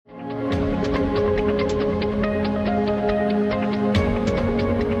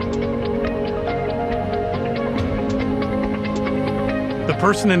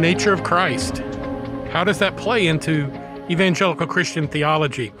person and nature of Christ. How does that play into evangelical Christian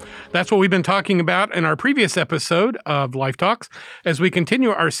theology? That's what we've been talking about in our previous episode of Life Talks as we continue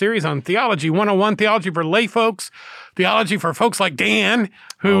our series on Theology 101, theology for lay folks, theology for folks like Dan,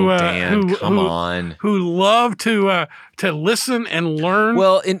 who love to listen and learn.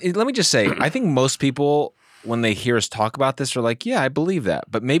 Well, let me just say, I think most people, when they hear us talk about this, are like, yeah, I believe that.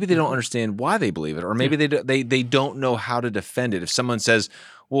 But maybe they don't understand why they believe it, or maybe they don't know how to defend it. If someone says,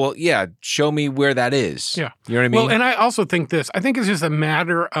 well, yeah, show me where that is. Yeah. You know what I mean? Well, and I also think this. I think it's just a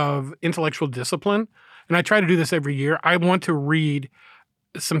matter of intellectual discipline. And I try to do this every year. I want to read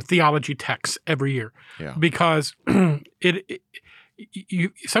some theology texts every year. Yeah. Because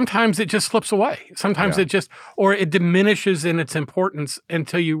sometimes it just slips away. Sometimes it just, or it diminishes in its importance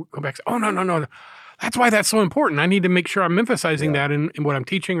until you go back and say, oh, no. That's why that's so important. I need to make sure I'm emphasizing that in what I'm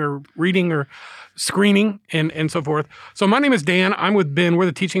teaching or reading or screening and so forth. So my name is Dan. I'm with Ben. We're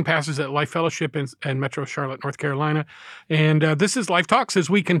the teaching pastors at Life Fellowship in Metro Charlotte, North Carolina. And this is Life Talks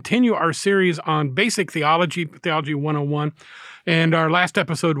as we continue our series on basic theology, Theology 101. And our last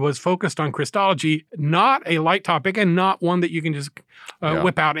episode was focused on Christology, not a light topic and not one that you can just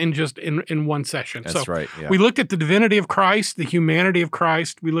whip out in one session. That's right. Yeah. We looked at the divinity of Christ, the humanity of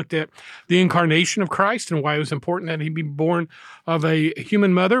Christ. We looked at the incarnation of Christ and why it was important that he be born of a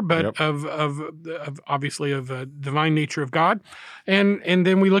human mother, but of obviously of a divine nature of God. And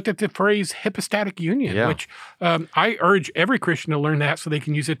then we looked at the phrase hypostatic union, which I urge every Christian to learn that so they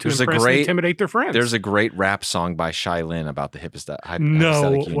can use it to impress and intimidate their friends. There's a great rap song by Shai Linne about the hypostatic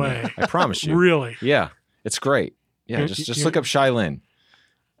No union. way. I promise you. Really? Yeah. It's great. Yeah, just look up Shai Linne.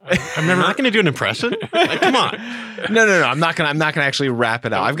 I'm not going to do an impression. Like, come on. No. I'm not gonna actually rap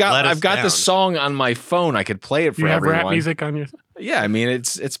it out. I've got the song on my phone. I could play it for everyone. You have rap music on your. Yeah, I mean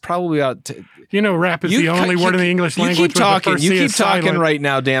it's probably out. Rap is the only word in the English language. You keep talking right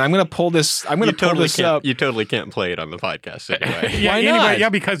now, Dan. I'm gonna pull this. I'm gonna pull this up. You totally can't play it on the podcast anyway. Why not? Yeah,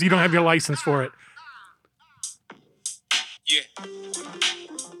 because you don't have your license for it. Yeah. The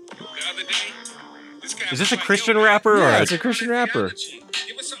other day, this guy Is this a Christian rapper? Yeah, or it's a Christian rapper.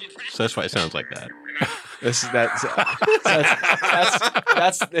 So that's why it sounds like that. That's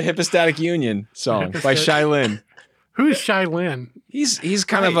the hypostatic union song by Shai Linne. Who's Shai Linne? He's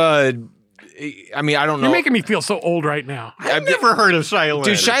kind of a. I mean, I don't know. You're making me feel so old right now. I've never heard of Shai Linne.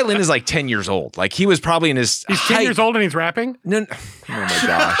 Dude, Shai Linne is like 10 years old. Like he was probably in his. He's 10 years old and he's rapping? No. Oh my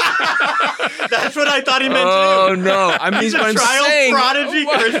gosh. That's what I thought he meant Oh too. no! I mean, He's a what I'm trial saying, prodigy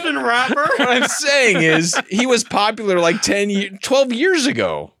Christian rapper. What I'm saying is, he was popular like 12 years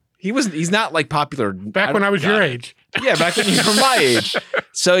ago. He's not like popular back when I was your age. Yeah, back when you were my age.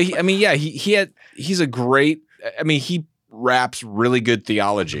 So he's a great. I mean, he raps really good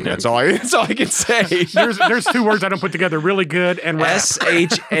theology. That's all I can say. There's two words I don't put together: really good and rap.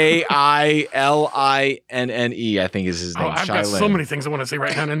 ShailInne, I think is his name. I've got so many things I want to say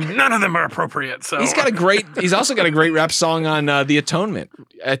right now, and none of them are appropriate. So he's also got a great rap song on the atonement,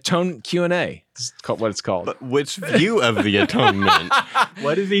 Q&A. This is what it's called. But which view of the atonement?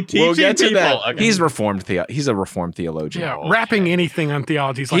 What is he teaching We'll get to people? that. Okay. He's reformed. He's a reformed theologian. Yeah, rapping anything on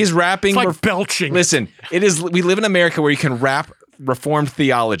theology is like, he's rapping. It's like belching. Listen, it is. We live in America where you can rap reformed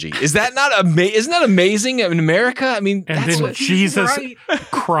theology. Is that not isn't that amazing in America? I mean, and that's then what Jesus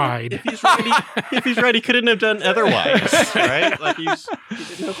cried. If he's right, he couldn't have done otherwise, right? Like he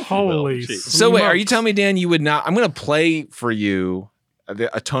didn't have to Holy. So wait, are you telling me, Dan, you would not? I'm going to play for you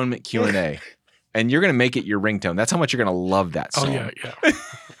the atonement Q&A. And you're going to make it your ringtone. That's how much you're going to love that song. Oh, yeah.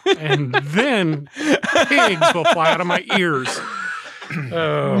 And then pigs will fly out of my ears.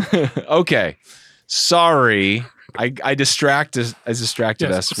 Okay. Sorry. I distracted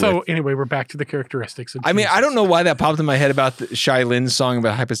us. So anyway, we're back to the characteristics of Jesus. I mean, I don't know why that popped in my head about the Shai Linne's song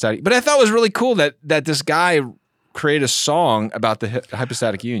about hypostatic, but I thought it was really cool that this guy create a song about the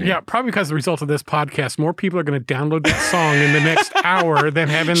hypostatic union. Yeah, probably because the result of this podcast, more people are going to download that song in the next hour than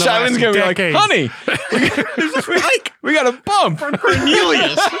have in the last gonna decade. Be like, honey, we got a bump from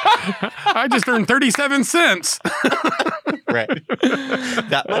Cornelius. I just earned 37 cents. Right.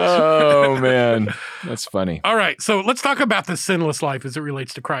 That much. Oh, man. That's funny. All right. So let's talk about the sinless life as it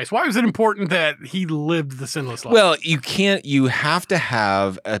relates to Christ. Why was it important that he lived the sinless life? Well, you have to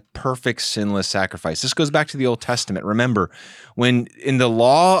have a perfect sinless sacrifice. This goes back to the Old Testament. Remember, when in the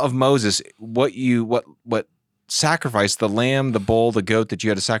law of Moses, what sacrifice, the lamb, the bull, the goat that you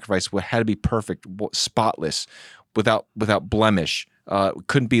had to sacrifice had to be perfect, spotless, without blemish,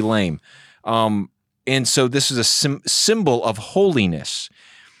 couldn't be lame. And so this is a symbol of holiness.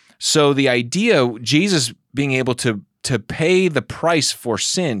 So the idea, Jesus being able to pay the price for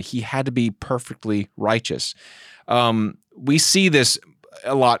sin, he had to be perfectly righteous. We see this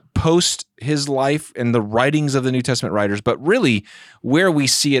a lot post his life and the writings of the New Testament writers, but really where we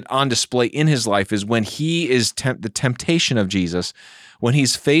see it on display in his life is when he is the temptation of Jesus, when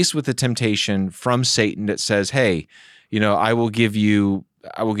he's faced with the temptation from Satan that says, hey, I will give you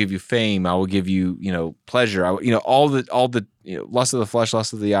fame, I will give you, pleasure, all the lust of the flesh,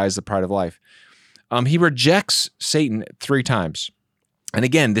 lust of the eyes, the pride of life. He rejects Satan 3 times. And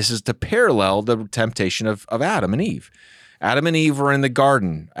again, this is to parallel the temptation of Adam and Eve. Adam and Eve were in the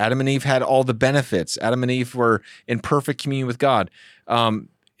garden. Adam and Eve had all the benefits. Adam and Eve were in perfect communion with God.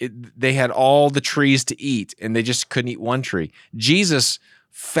 They had all the trees to eat, and they just couldn't eat one tree. Jesus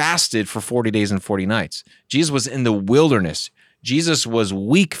fasted for 40 days and 40 nights. Jesus was in the wilderness. Jesus was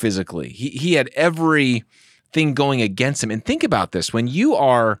weak physically. He had everything going against him. And think about this. When you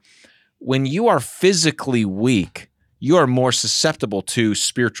are physically weak, you are more susceptible to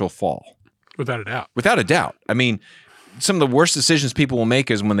spiritual fall. Without a doubt. Without a doubt. I mean, some of the worst decisions people will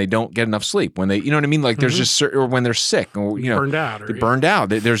make is when they don't get enough sleep, when they, you know what I mean? Like there's just or when they're sick, or burned out. They're burned out.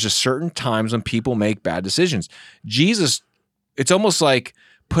 There's just certain times when people make bad decisions. Jesus, it's almost like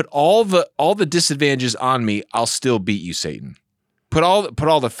put all the disadvantages on me, I'll still beat you, Satan. Put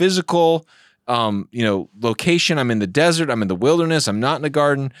all the physical location. I'm in the desert, I'm in the wilderness, I'm not in the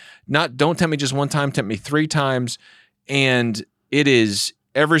garden. Don't tempt me just one time, tempt me 3 times. And it is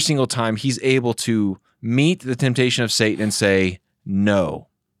every single time he's able to meet the temptation of Satan and say, no.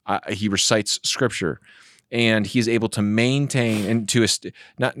 He recites scripture, and he's able to maintain and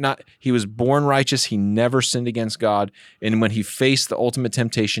he was born righteous. He never sinned against God. And when he faced the ultimate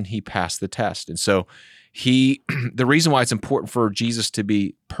temptation, he passed the test. And so the reason why it's important for Jesus to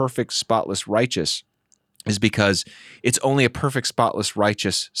be perfect, spotless, righteous is because it's only a perfect, spotless,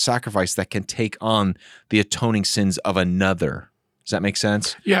 righteous sacrifice that can take on the atoning sins of another. Does that make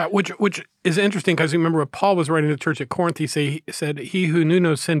sense? Yeah, which is interesting because remember what Paul was writing to the church at Corinth, he said, he who knew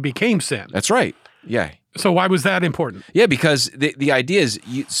no sin became sin. That's right. Yeah. So why was that important? Yeah, because the idea is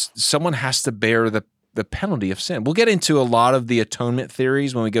someone has to bear the penalty of sin. We'll get into a lot of the atonement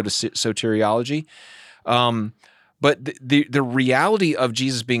theories when we go to soteriology. But the reality of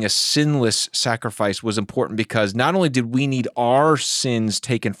Jesus being a sinless sacrifice was important because not only did we need our sins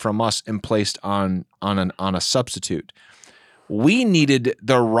taken from us and placed on a substitute, we needed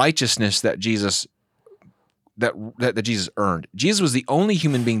the righteousness that Jesus earned. Jesus was the only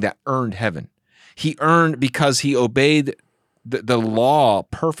human being that earned heaven. He earned because he obeyed the law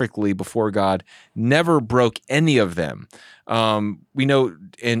perfectly before God, never broke any of them. We know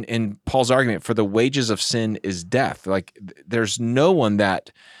in Paul's argument, for the wages of sin is death. Like there's no one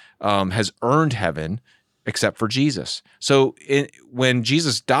that has earned heaven except for Jesus. So when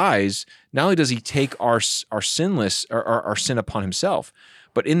Jesus dies, not only does he take our sinless or our sin upon himself,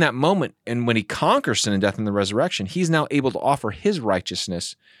 but in that moment, and when he conquers sin and death in the resurrection, he's now able to offer his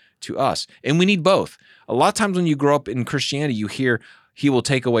righteousness to us. And we need both. A lot of times when you grow up in Christianity, you hear he will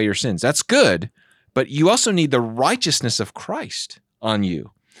take away your sins. That's good, but you also need the righteousness of Christ on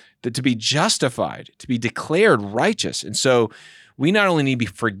you, that to be justified, to be declared righteous. And so we not only need to be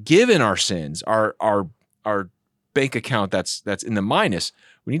forgiven our sins, our bank account that's in the minus,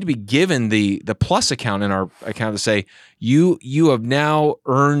 we need to be given the plus account in our account to say, you have now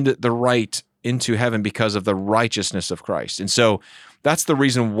earned the right into heaven because of the righteousness of Christ. And so that's the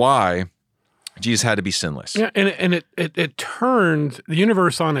reason why Jesus had to be sinless. Yeah, and it turned the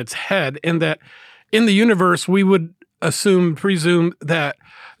universe on its head, in that in the universe we would presume that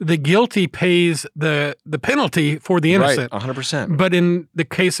the guilty pays the penalty for the innocent. Right, 100%. But in the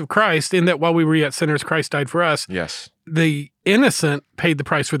case of Christ, in that while we were yet sinners, Christ died for us. Yes. The innocent paid the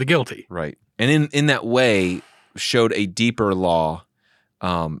price for the guilty. Right. And in that way showed a deeper law.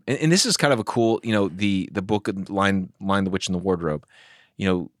 And this is kind of a cool, the book Lion, the Witch, and the Wardrobe.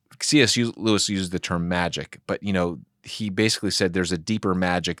 C.S. Lewis uses the term magic, but he basically said there's a deeper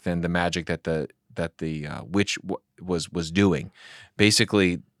magic than the magic that the witch was doing.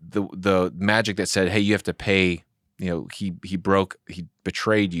 Basically, the magic that said, hey, you have to pay. He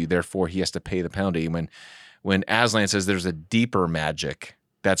betrayed you, therefore he has to pay the penalty. When Aslan says there's a deeper magic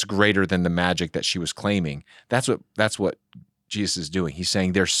that's greater than the magic that she was claiming, that's what Jesus is doing. He's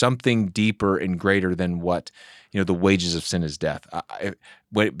saying there's something deeper and greater than what, the wages of sin is death.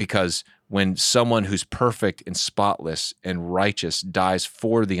 Because when someone who's perfect and spotless and righteous dies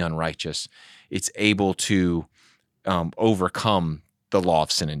for the unrighteous, it's able to overcome the law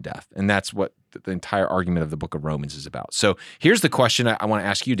of sin and death. And that's what the entire argument of the book of Romans is about. So here's the question I want to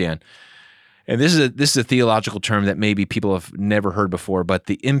ask you, Dan. And this is a theological term that maybe people have never heard before, but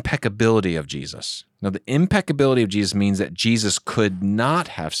the impeccability of Jesus. Now, the impeccability of Jesus means that Jesus could not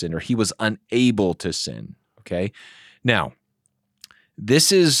have sinned, or he was unable to sin, okay? Now,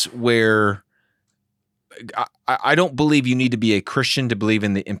 this is where I don't believe you need to be a Christian to believe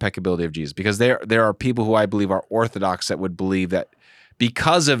in the impeccability of Jesus, because there are people who I believe are Orthodox that would believe that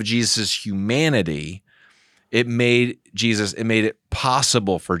because of Jesus' humanity, it made it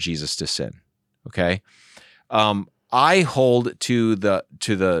possible for Jesus to sin. Okay, I hold to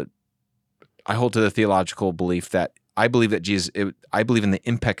the theological belief that I believe that I believe in the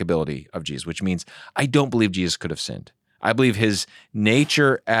impeccability of Jesus, which means I don't believe Jesus could have sinned. I believe his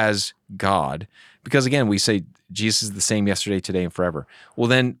nature as God, because again, we say Jesus is the same yesterday, today, and forever. Well,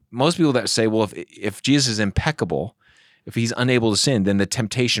 then most people that say, well, if Jesus is impeccable, if he's unable to sin, then the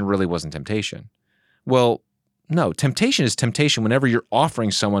temptation really wasn't temptation. Well, no, temptation is temptation whenever you're offering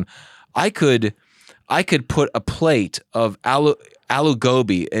someone. I could put a plate of aloo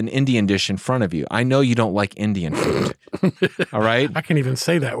gobi, an Indian dish, in front of you. I know you don't like Indian food. All right? I can't even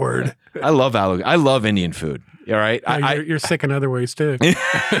say that word. I love Indian food. All right? No, you're sick in other ways too.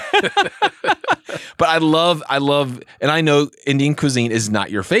 But I love, and I know Indian cuisine is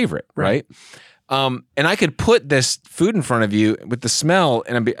not your favorite, right? And I could put this food in front of you with the smell,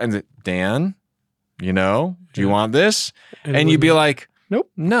 and Dan, do you want this? And you'd be like,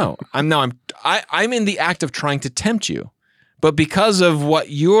 nope. No, I'm in the act of trying to tempt you, but because of what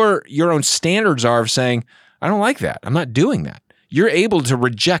your own standards are of saying, I don't like that, I'm not doing that. You're able to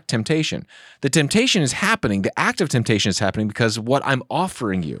reject temptation. The temptation is happening. The act of temptation is happening because of what I'm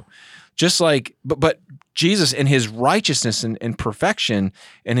offering you. Just like, but Jesus in his righteousness and perfection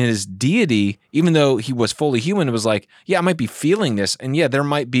and his deity, even though he was fully human, was like, yeah, I might be feeling this, and yeah, there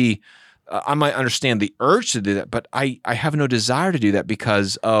might be. I might understand the urge to do that, but I have no desire to do that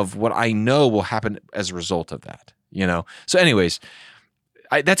because of what I know will happen as a result of that. So anyways,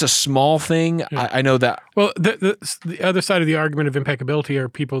 that's a small thing. Yeah. I know that. Well, the other side of the argument of impeccability are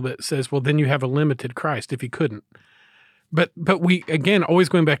people that says, well, then you have a limited Christ if he couldn't. But we, again, always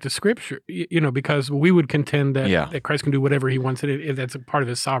going back to Scripture, because we would contend that Christ can do whatever he wants. That's a part of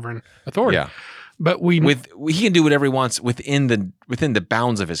his sovereign authority. Yeah. But he can do whatever he wants within the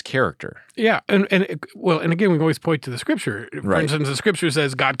bounds of his character. Yeah, and again, we always point to the Scripture. For instance, the Scripture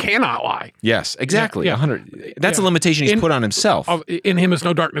says God cannot lie. Yes, exactly. Yeah. 100. That's a limitation he's put on himself. In him is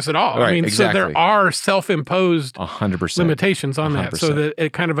no darkness at all. Right, exactly. So there are self-imposed 100% limitations on 100%. That, so that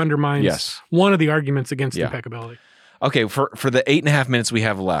it kind of undermines one of the arguments against impeccability. Okay, for the 8.5 minutes we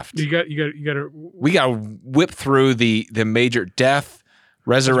have left, we got to whip through the major death,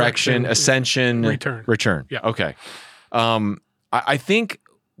 resurrection, ascension, return. Yeah. Okay. I think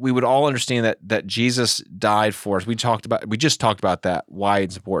we would all understand that Jesus died for us. We just talked about that, why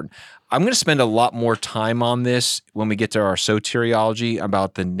it's important. I'm going to spend a lot more time on this when we get to our soteriology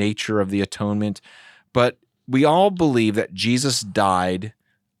about the nature of the atonement. But we all believe that Jesus died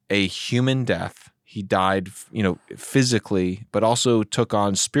a human death. He died, physically, but also took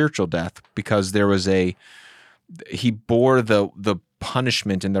on spiritual death because he bore the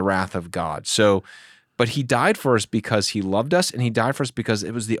punishment and the wrath of God. So, but he died for us because he loved us, and he died for us because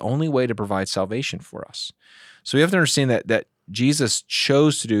it was the only way to provide salvation for us. So we have to understand that Jesus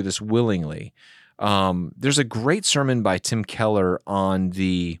chose to do this willingly. There's a great sermon by Tim Keller on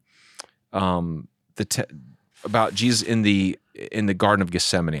about Jesus in the Garden of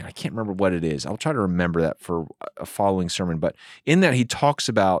Gethsemane. I can't remember what it is. I'll try to remember that for a following sermon. But in that, he talks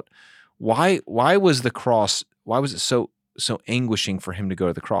about why was the cross? Why was it so anguishing for him to go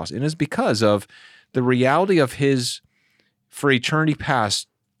to the cross? And it's because of the reality of for eternity past,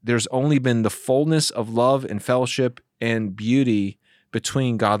 there's only been the fullness of love and fellowship and beauty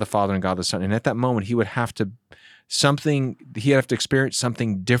between God the Father and God the Son. And at that moment, he would have to experience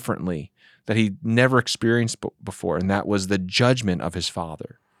something differently that he never experienced before, and that was the judgment of his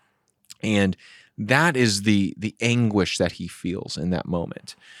Father. And that is the anguish that he feels in that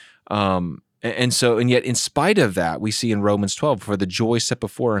moment. And yet in spite of that, we see in Romans 12, for the joy set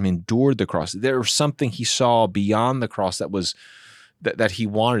before him endured the cross. There was something he saw beyond the cross that he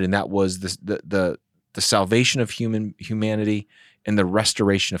wanted, and that was the salvation of humanity and the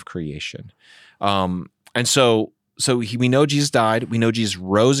restoration of creation. We know Jesus died. We know Jesus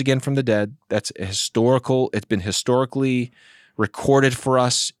rose again from the dead. That's historical. It's been historically recorded for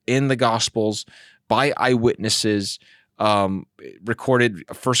us in the Gospels by eyewitnesses. Recorded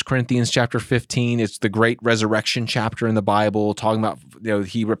 1 Corinthians chapter 15. It's the great resurrection chapter in the Bible, talking about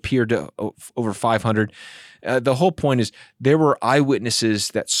he appeared to over 500. The whole point is there were eyewitnesses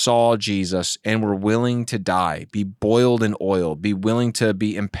that saw Jesus and were willing to die, be boiled in oil, be willing to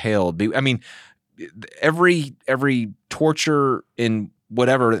be impaled. Every torture in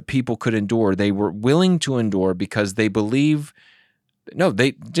whatever that people could endure, they were willing to endure because they believe. No,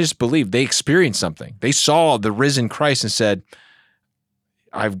 they just believed. They experienced something. They saw the risen Christ and said,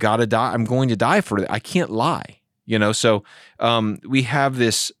 I've got to die. I'm going to die for it. I can't lie. So we have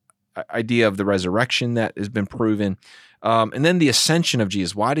this idea of the resurrection that has been proven. And then the ascension of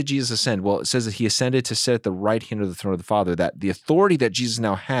Jesus. Why did Jesus ascend? Well, it says that he ascended to sit at the right hand of the throne of the Father, that the authority that Jesus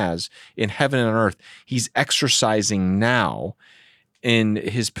now has in heaven and on earth, he's exercising now in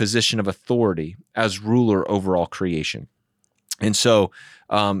his position of authority as ruler over all creation. And so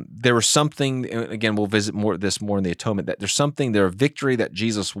there was something, again, we'll visit this more in the atonement, that there's a victory that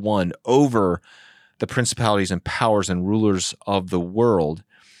Jesus won over the principalities and powers and rulers of the world,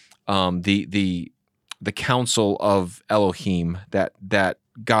 the council of Elohim, that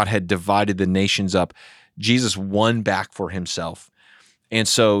God had divided the nations up. Jesus won back for himself. And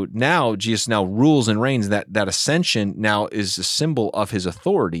so now Jesus now rules and reigns. That ascension now is a symbol of his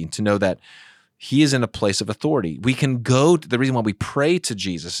authority, to know that he is in a place of authority. We can go to, the reason why we pray to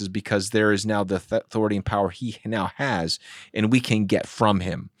Jesus is because there is now the authority and power he now has, and we can get from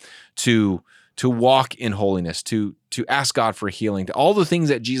him to walk in holiness, to ask God for healing, to all the things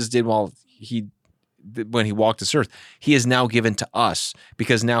that Jesus did when he walked this earth, he is now given to us,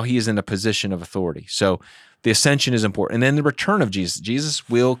 because now he is in a position of authority. So the ascension is important. And then the return of Jesus. Jesus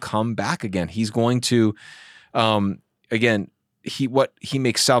will come back again. He's going to, he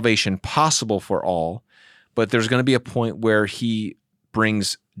makes salvation possible for all, but there's going to be a point where he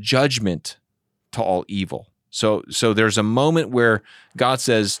brings judgment to all evil. So there's a moment where God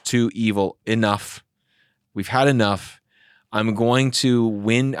says to evil, enough, we've had enough. I'm going to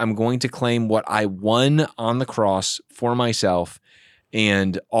win. I'm going to claim what I won on the cross for myself,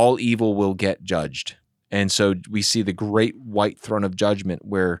 and all evil will get judged. And so we see the great white throne of judgment,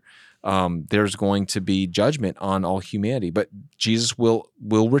 where there's going to be judgment on all humanity. But Jesus will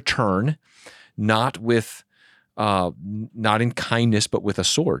return, not in kindness, but with a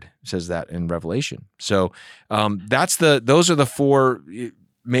sword. It says that in Revelation. So those are the four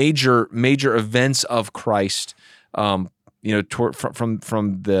major events of Christ. From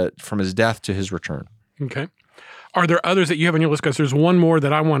his death to his return. Okay. Are there others that you have on your list? Because there's one more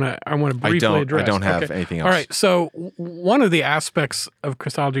that I want to briefly address. I don't have anything else. All right. So one of the aspects of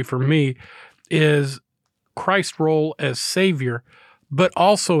Christology for me is Christ's role as Savior, but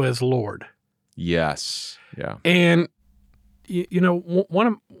also as Lord. Yes. Yeah. And one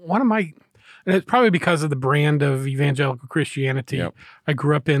of my, and it's probably because of the brand of evangelical Christianity I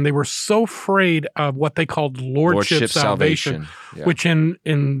grew up in, they were so afraid of what they called lordship salvation. Yeah. Which in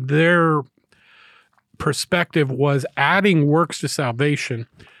their perspective was adding works to salvation,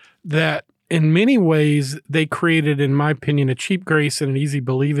 that in many ways they created, in my opinion, a cheap grace and an easy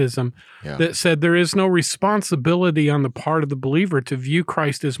believism that said there is no responsibility on the part of the believer to view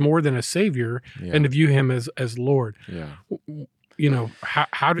Christ as more than a Savior and to view him as Lord. Yeah.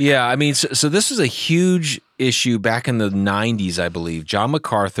 How did... Yeah, I mean, so this was a huge issue back in the 90s, I believe. John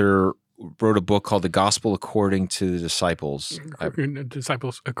MacArthur wrote a book called The Gospel According to the Disciples.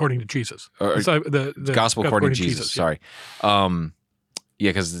 Disciples According to Jesus. The Gospel According to Jesus, sorry.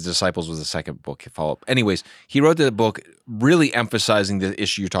 Because The Disciples was the second book follow-up. Anyways, he wrote the book really emphasizing the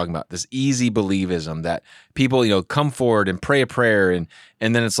issue you're talking about, this easy believism that people, come forward and pray a prayer, and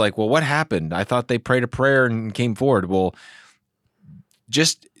then it's like, well, what happened? I thought they prayed a prayer and came forward. Well,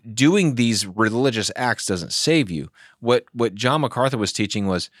 just doing these religious acts doesn't save you. What John MacArthur was teaching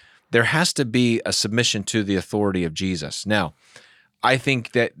was there has to be a submission to the authority of Jesus. Now, I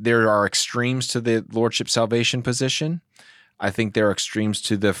think that there are extremes to the lordship salvation position. I think there are extremes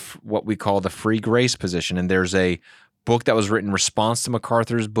to what we call the free grace position. And there's a book that was written in response to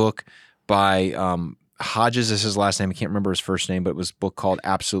MacArthur's book by Hodges is his last name. I can't remember his first name, but it was a book called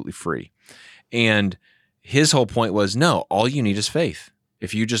Absolutely Free. And his whole point was, no, all you need is faith.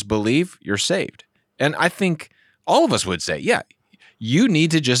 If you just believe, you're saved. And I think all of us would say, yeah, you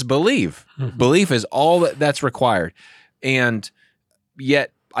need to just believe. Mm-hmm. Belief is all that's required. And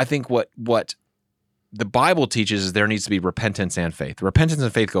yet, I think what the Bible teaches is there needs to be repentance and faith. Repentance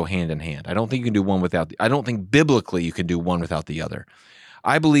and faith go hand in hand. I don't think you can do one without I don't think biblically you can do one without the other.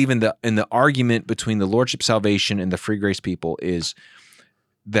 I believe in the argument between the lordship salvation and the free grace people is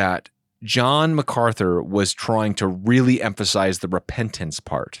that John MacArthur was trying to really emphasize the repentance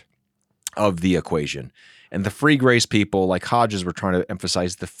part of the equation. And the free grace people, like Hodges, were trying to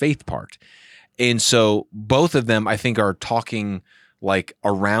emphasize the faith part. And so both of them, I think, are talking like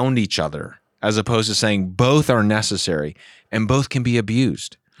around each other, as opposed to saying both are necessary and both can be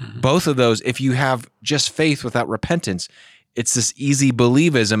abused. Mm-hmm. Both of those, if you have just faith without repentance, it's this easy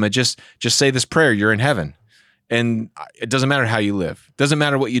believism. It just say this prayer, you're in heaven. And it doesn't matter how you live. It doesn't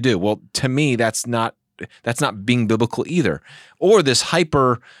matter what you do. Well, to me, that's not that's not being biblical either. Or this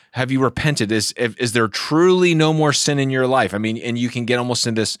hyper, have you repented? Is there truly no more sin in your life? I mean, and you can get almost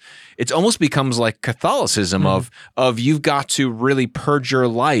in this, it almost becomes like Catholicism of you've got to really purge your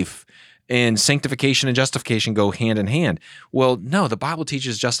life, and sanctification and justification go hand in hand. Well, no, the Bible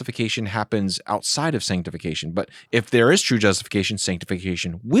teaches justification happens outside of sanctification. But if there is true justification,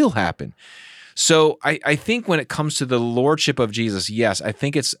 sanctification will happen. So I think when it comes to the lordship of Jesus, yes, I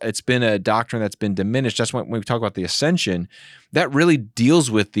think it's been a doctrine that's been diminished. That's when we talk about the ascension, that really deals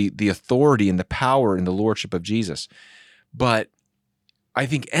with the authority and the power and the lordship of Jesus. But I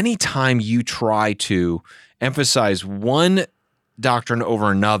think anytime you try to emphasize one doctrine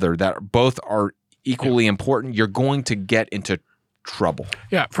over another that both are equally important, you're going to get into trouble.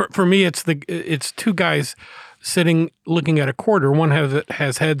 Yeah, for me, it's two guys sitting looking at a quarter. One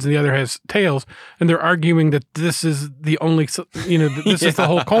has heads and the other has tails, and they're arguing that this is the only, this is the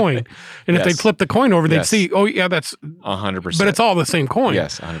whole coin. And if they flip the coin over, they'd see, oh yeah, that's 100%. But it's all the same coin.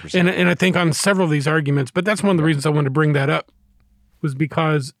 Yes, 100%. And I think on several of these arguments, but that's one of the reasons I wanted to bring that up, was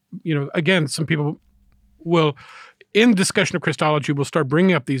because, again, some people will, in discussion of Christology, we'll start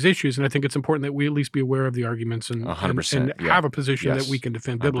bringing up these issues, and I think it's important that we at least be aware of the arguments and 100%, and have a position that we can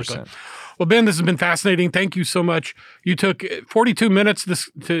defend biblically. 100%. Well, Ben, this has been fascinating. Thank you so much. You took 42 minutes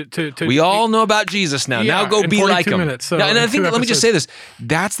to we all know about Jesus now. Yeah, now go be like him. Minutes, so and I think, let me episodes. just say this.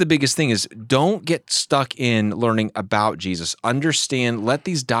 That's the biggest thing is don't get stuck in learning about Jesus. Understand, let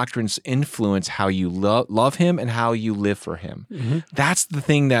these doctrines influence how you love him and how you live for him. Mm-hmm. That's the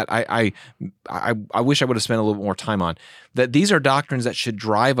thing that I wish I would have spent a little bit more time on. That these are doctrines that should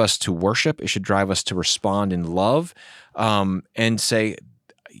drive us to worship. It should drive us to respond in love and say,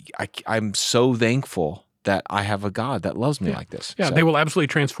 I'm so thankful that I have a God that loves me like this. Yeah, so, they will absolutely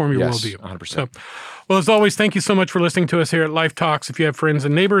transform your worldview. 100%. So, well, as always, thank you so much for listening to us here at Life Talks. If you have friends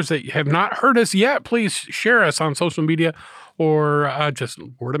and neighbors that have not heard us yet, please share us on social media or just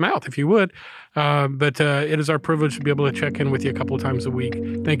word of mouth if you would. But it is our privilege to be able to check in with you a couple of times a week.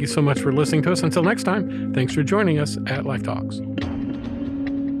 Thank you so much for listening to us. Until next time, thanks for joining us at Life Talks.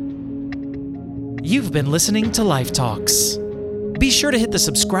 You've been listening to Life Talks. Be sure to hit the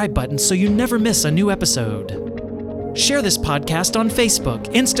subscribe button so you never miss a new episode. Share this podcast on Facebook,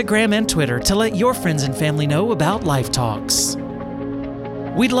 Instagram, and Twitter to let your friends and family know about Life Talks.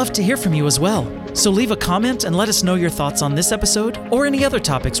 We'd love to hear from you as well, so leave a comment and let us know your thoughts on this episode or any other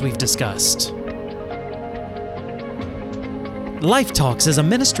topics we've discussed. Life Talks is a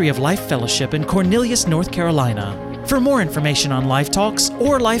ministry of Life Fellowship in Cornelius, North Carolina. For more information on Life Talks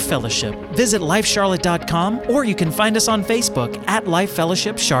or Life Fellowship, visit lifecharlotte.com, or you can find us on Facebook at Life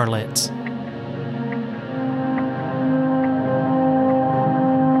Fellowship Charlotte.